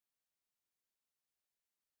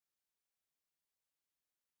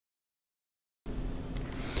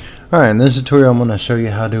Alright, in this tutorial I'm going to show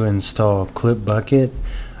you how to install Clipbucket.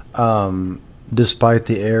 Despite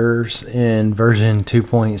the errors in version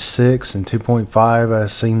 2.6 and 2.5,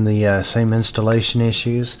 I've seen the same installation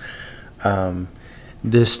issues.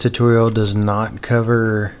 This tutorial does not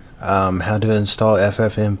cover how to install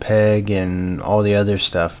FFMPEG and all the other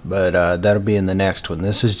stuff, but that'll be in the next one.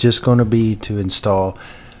 This is just going to be to install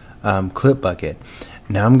Clipbucket.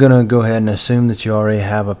 Now I'm going to go ahead and assume that you already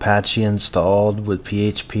have Apache installed with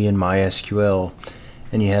PHP and MySQL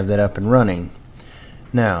and you have that up and running.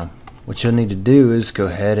 Now what you'll need to do is go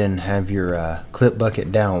ahead and have your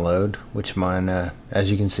Clipbucket download, which mine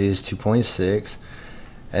as you can see is 2.6,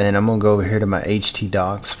 and then I'm going to go over here to my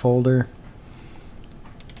htdocs folder,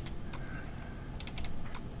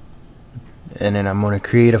 and then I'm going to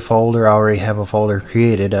create a folder. I already have a folder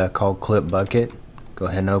created called Clipbucket. Go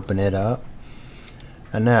ahead and open it up.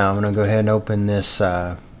 And now I'm going to go ahead and open this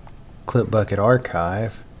Clipbucket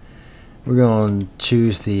archive. We're going to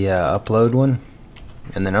choose the upload one,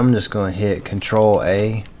 and then I'm just going to hit Control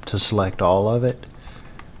A to select all of it,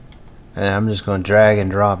 and I'm just going to drag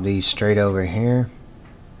and drop these straight over here,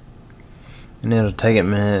 and it'll take a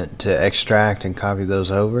minute to extract and copy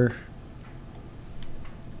those over.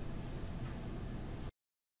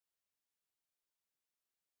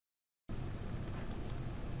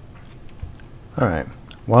 Alright,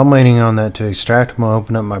 while I'm waiting on that to extract, I'm going to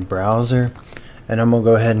open up my browser and I'm going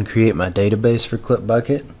to go ahead and create my database for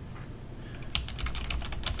Clipbucket.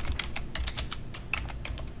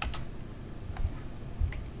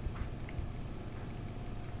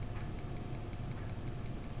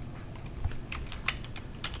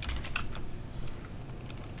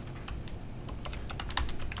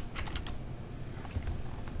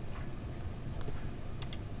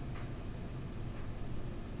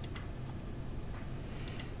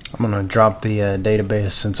 I'm going to drop the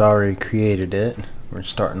database since I already created it. We're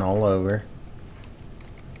starting all over.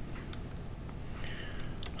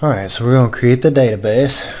 Alright, so we're going to create the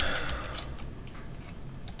database.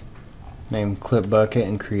 Name Clipbucket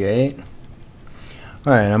and create.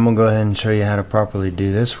 Alright, I'm going to go ahead and show you how to properly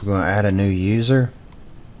do this. We're going to add a new user.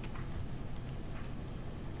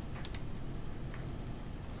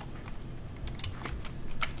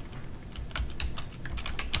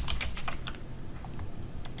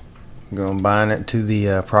 Go and bind it to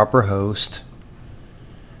the proper host,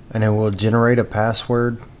 and it will generate a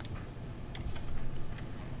password.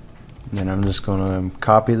 And then I'm just going to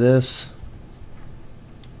copy this,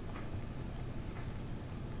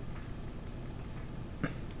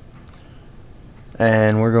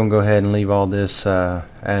 and we're going to go ahead and leave all this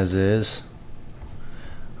as is.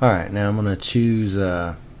 Alright, now I'm going to choose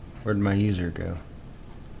where'd my user go?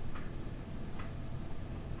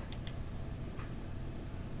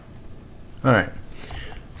 Alright,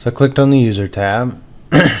 so I clicked on the user tab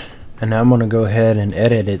and now I'm going to go ahead and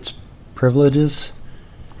edit its privileges,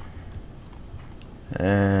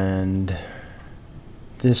 and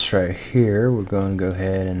this right here we're going to go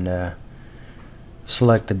ahead and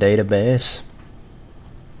select the database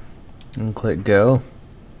and click go.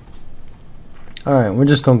 Alright, we're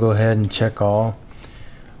just going to go ahead and check all.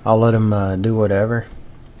 I'll let him do whatever.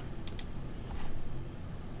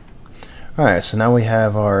 Alright, so now we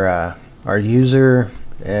have our user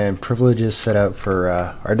and privileges set up for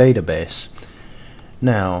our database.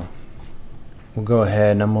 Now we'll go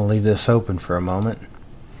ahead and I'm going to leave this open for a moment.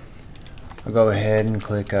 I'll go ahead and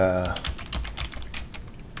click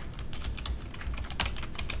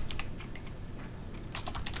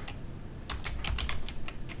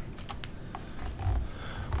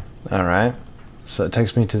alright, so it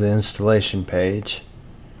takes me to the installation page.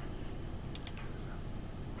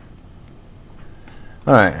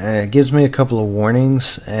 Alright, and it gives me a couple of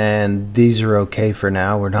warnings, and these are okay for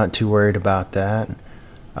now. We're not too worried about that.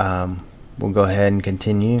 We'll go ahead and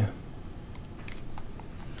continue.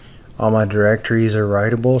 All my directories are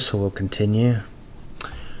writable, so we'll continue.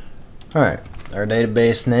 Alright, our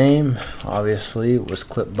database name obviously was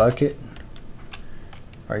Clipbucket.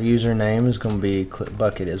 Our username is going to be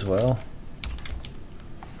Clipbucket as well.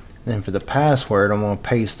 And then for the password, I'm going to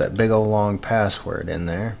paste that big old long password in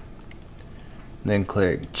there. Then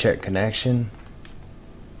click check connection.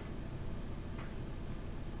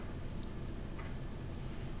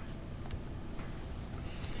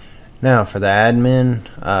 Now for the admin,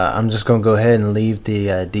 I'm just going to go ahead and leave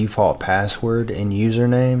the default password and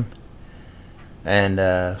username,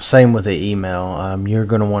 and same with the email. You're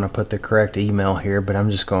going to want to put the correct email here, but I'm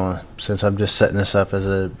just going to, since I'm just setting this up as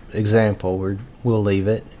an example, we'll leave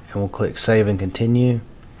it, and we'll click save and continue.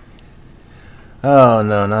 Oh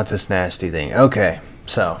no, not this nasty thing. Okay,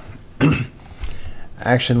 so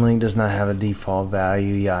Action link does not have a default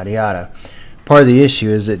value, yada yada. Part of the issue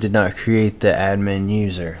is it did not create the admin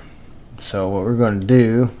user. So what we're going to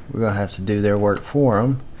do, we're going to have to do their work for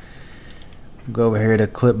them. Go over here to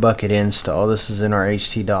Clipbucket install. This is in our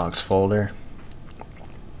htdocs folder.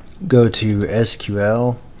 Go to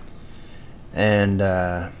SQL and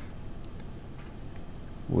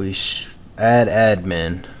we add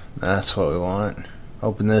admin. That's what we want.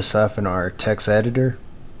 Open this up in our text editor.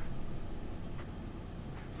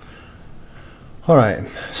 Alright,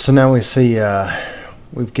 so now we see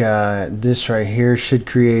we've got this right here should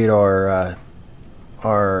create our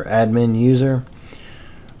admin user.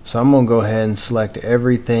 So I'm going to go ahead and select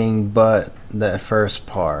everything but that first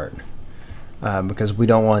part because we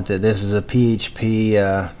don't want that. This is a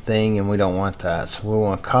PHP thing and we don't want that. So we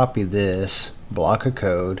want to copy this block of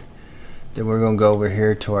code. Then we're going to go over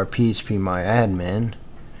here to our PHP My Admin.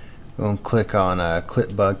 We're going to click on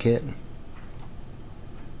Clipbucket.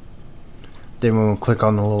 Then we're going to click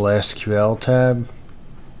on the little SQL tab.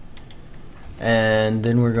 And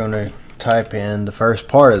then we're going to type in the first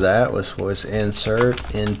part of that was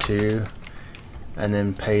insert into, and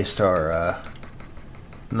then paste our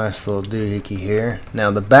nice little doohickey here.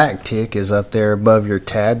 Now the back tick is up there above your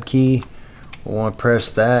tab key. We want to press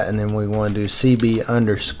that, and then we want to do CB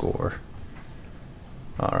underscore.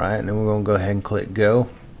 Alright, and then we're going to go ahead and click go.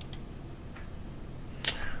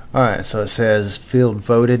 Alright, so it says field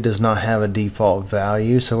voted does not have a default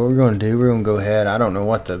value. So what we're going to do, we're going to go ahead, I don't know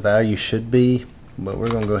what the value should be, but we're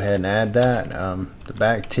going to go ahead and add that. The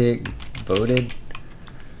back tick voted,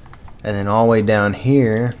 and then all the way down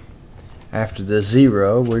here after the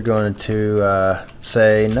 0 we're going to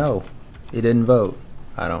say no, it didn't vote.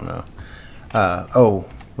 I don't know. Oh,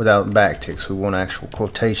 without backticks, we want actual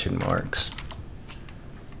quotation marks,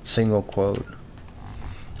 single quote.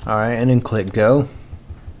 Alright, and then click go.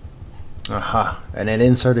 Aha, and it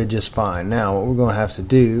inserted just fine. Now what we're going to have to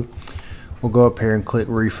do, we'll go up here and click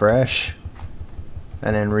refresh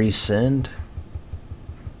and then resend.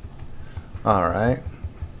 Alright,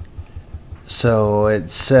 so it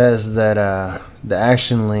says that the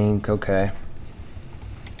action link, okay.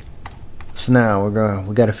 So now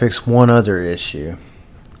we got to fix one other issue.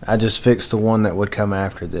 I just fixed the one that would come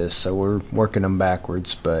after this, so we're working them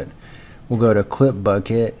backwards. But we'll go to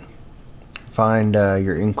Clipbucket, find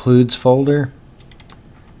your includes folder,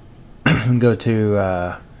 go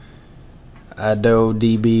to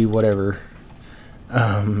AdoDB, whatever.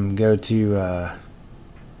 Go to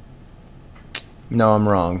no, I'm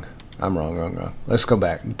wrong. Let's go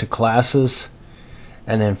back to classes,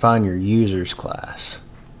 and then find your users class.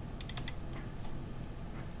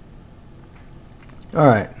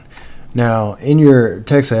 Alright, now in your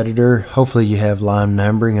text editor, hopefully you have line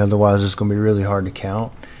numbering, otherwise it's going to be really hard to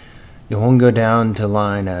count. You'll want to go down to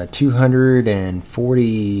line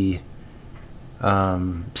 240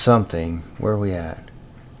 something. Where are we at?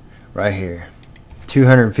 Right here.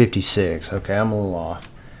 256. Okay, I'm a little off.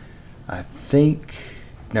 I think,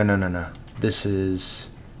 no. This is,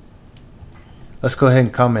 let's go ahead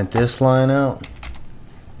and comment this line out,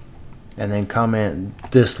 and then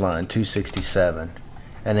comment this line 267,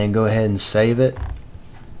 and then go ahead and save it,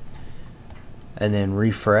 and then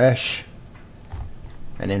refresh,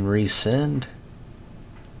 and then resend.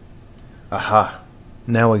 Aha,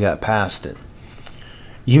 now we got past it.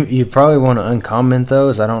 You probably want to uncomment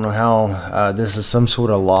those. I don't know how. This is some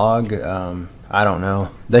sort of log. I don't know.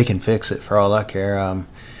 They can fix it for all I care.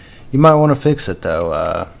 You might want to fix it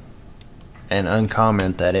though, and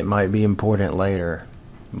uncomment that. It might be important later.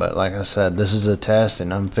 But like I said, this is a test,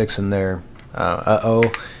 and I'm fixing their.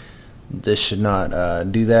 This should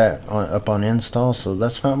not do that upon install, so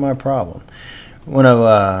that's not my problem. Want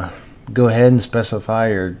to go ahead and specify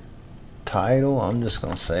your title. I'm just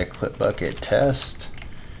going to say Clipbucket test.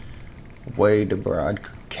 Way to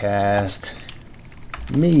broadcast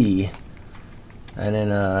me, and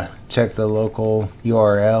then check the local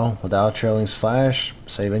URL without trailing slash,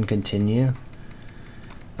 save and continue.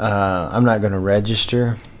 I'm not going to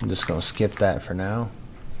register. I'm just going to skip that for now.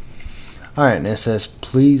 Alright, and it says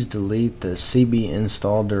please delete the CB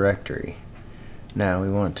install directory. Now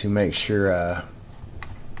we want to make sure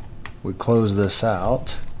we close this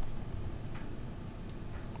out,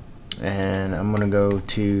 and I'm going to go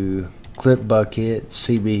to Clipbucket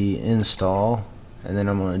CB install, and then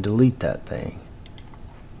I'm going to delete that thing.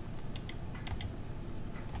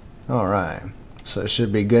 Alright, so it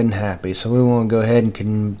should be good and happy. So we want to go ahead and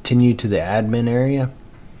continue to the admin area,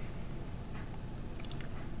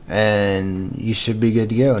 and you should be good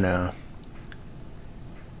to go now.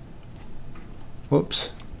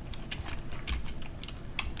 Whoops.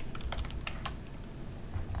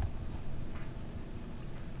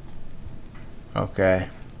 Okay,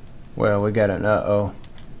 well, we got an uh-oh.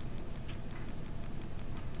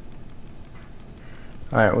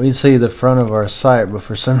 Alright, we can see the front of our site, but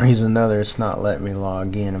for some reason or another it's not letting me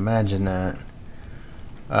log in. Imagine that.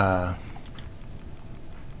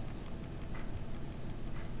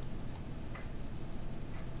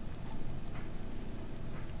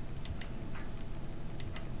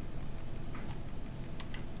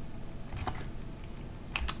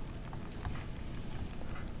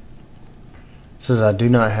 Says I do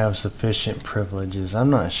not have sufficient privileges. I'm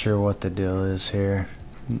not sure what the deal is here.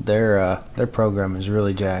 Their program is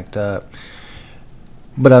really jacked up.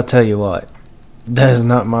 But I'll tell you what, that is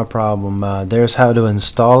not my problem. There's how to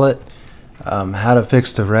install it. How to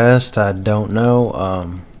fix the rest, I don't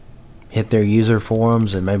know. Hit their user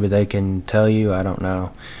forums and maybe they can tell you. I don't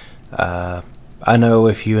know. I know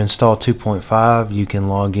if you install 2.5 you can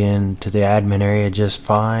log in to the admin area just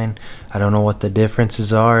fine. I don't know what the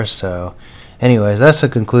differences are. So anyways, that's the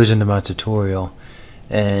conclusion to my tutorial,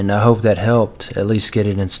 and I hope that helped at least get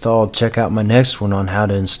it installed. Check out my next one on how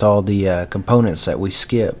to install the components that we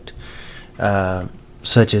skipped,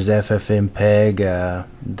 such as FFMPEG,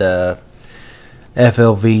 the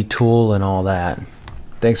FLV tool, and all that.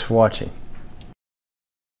 Thanks for watching.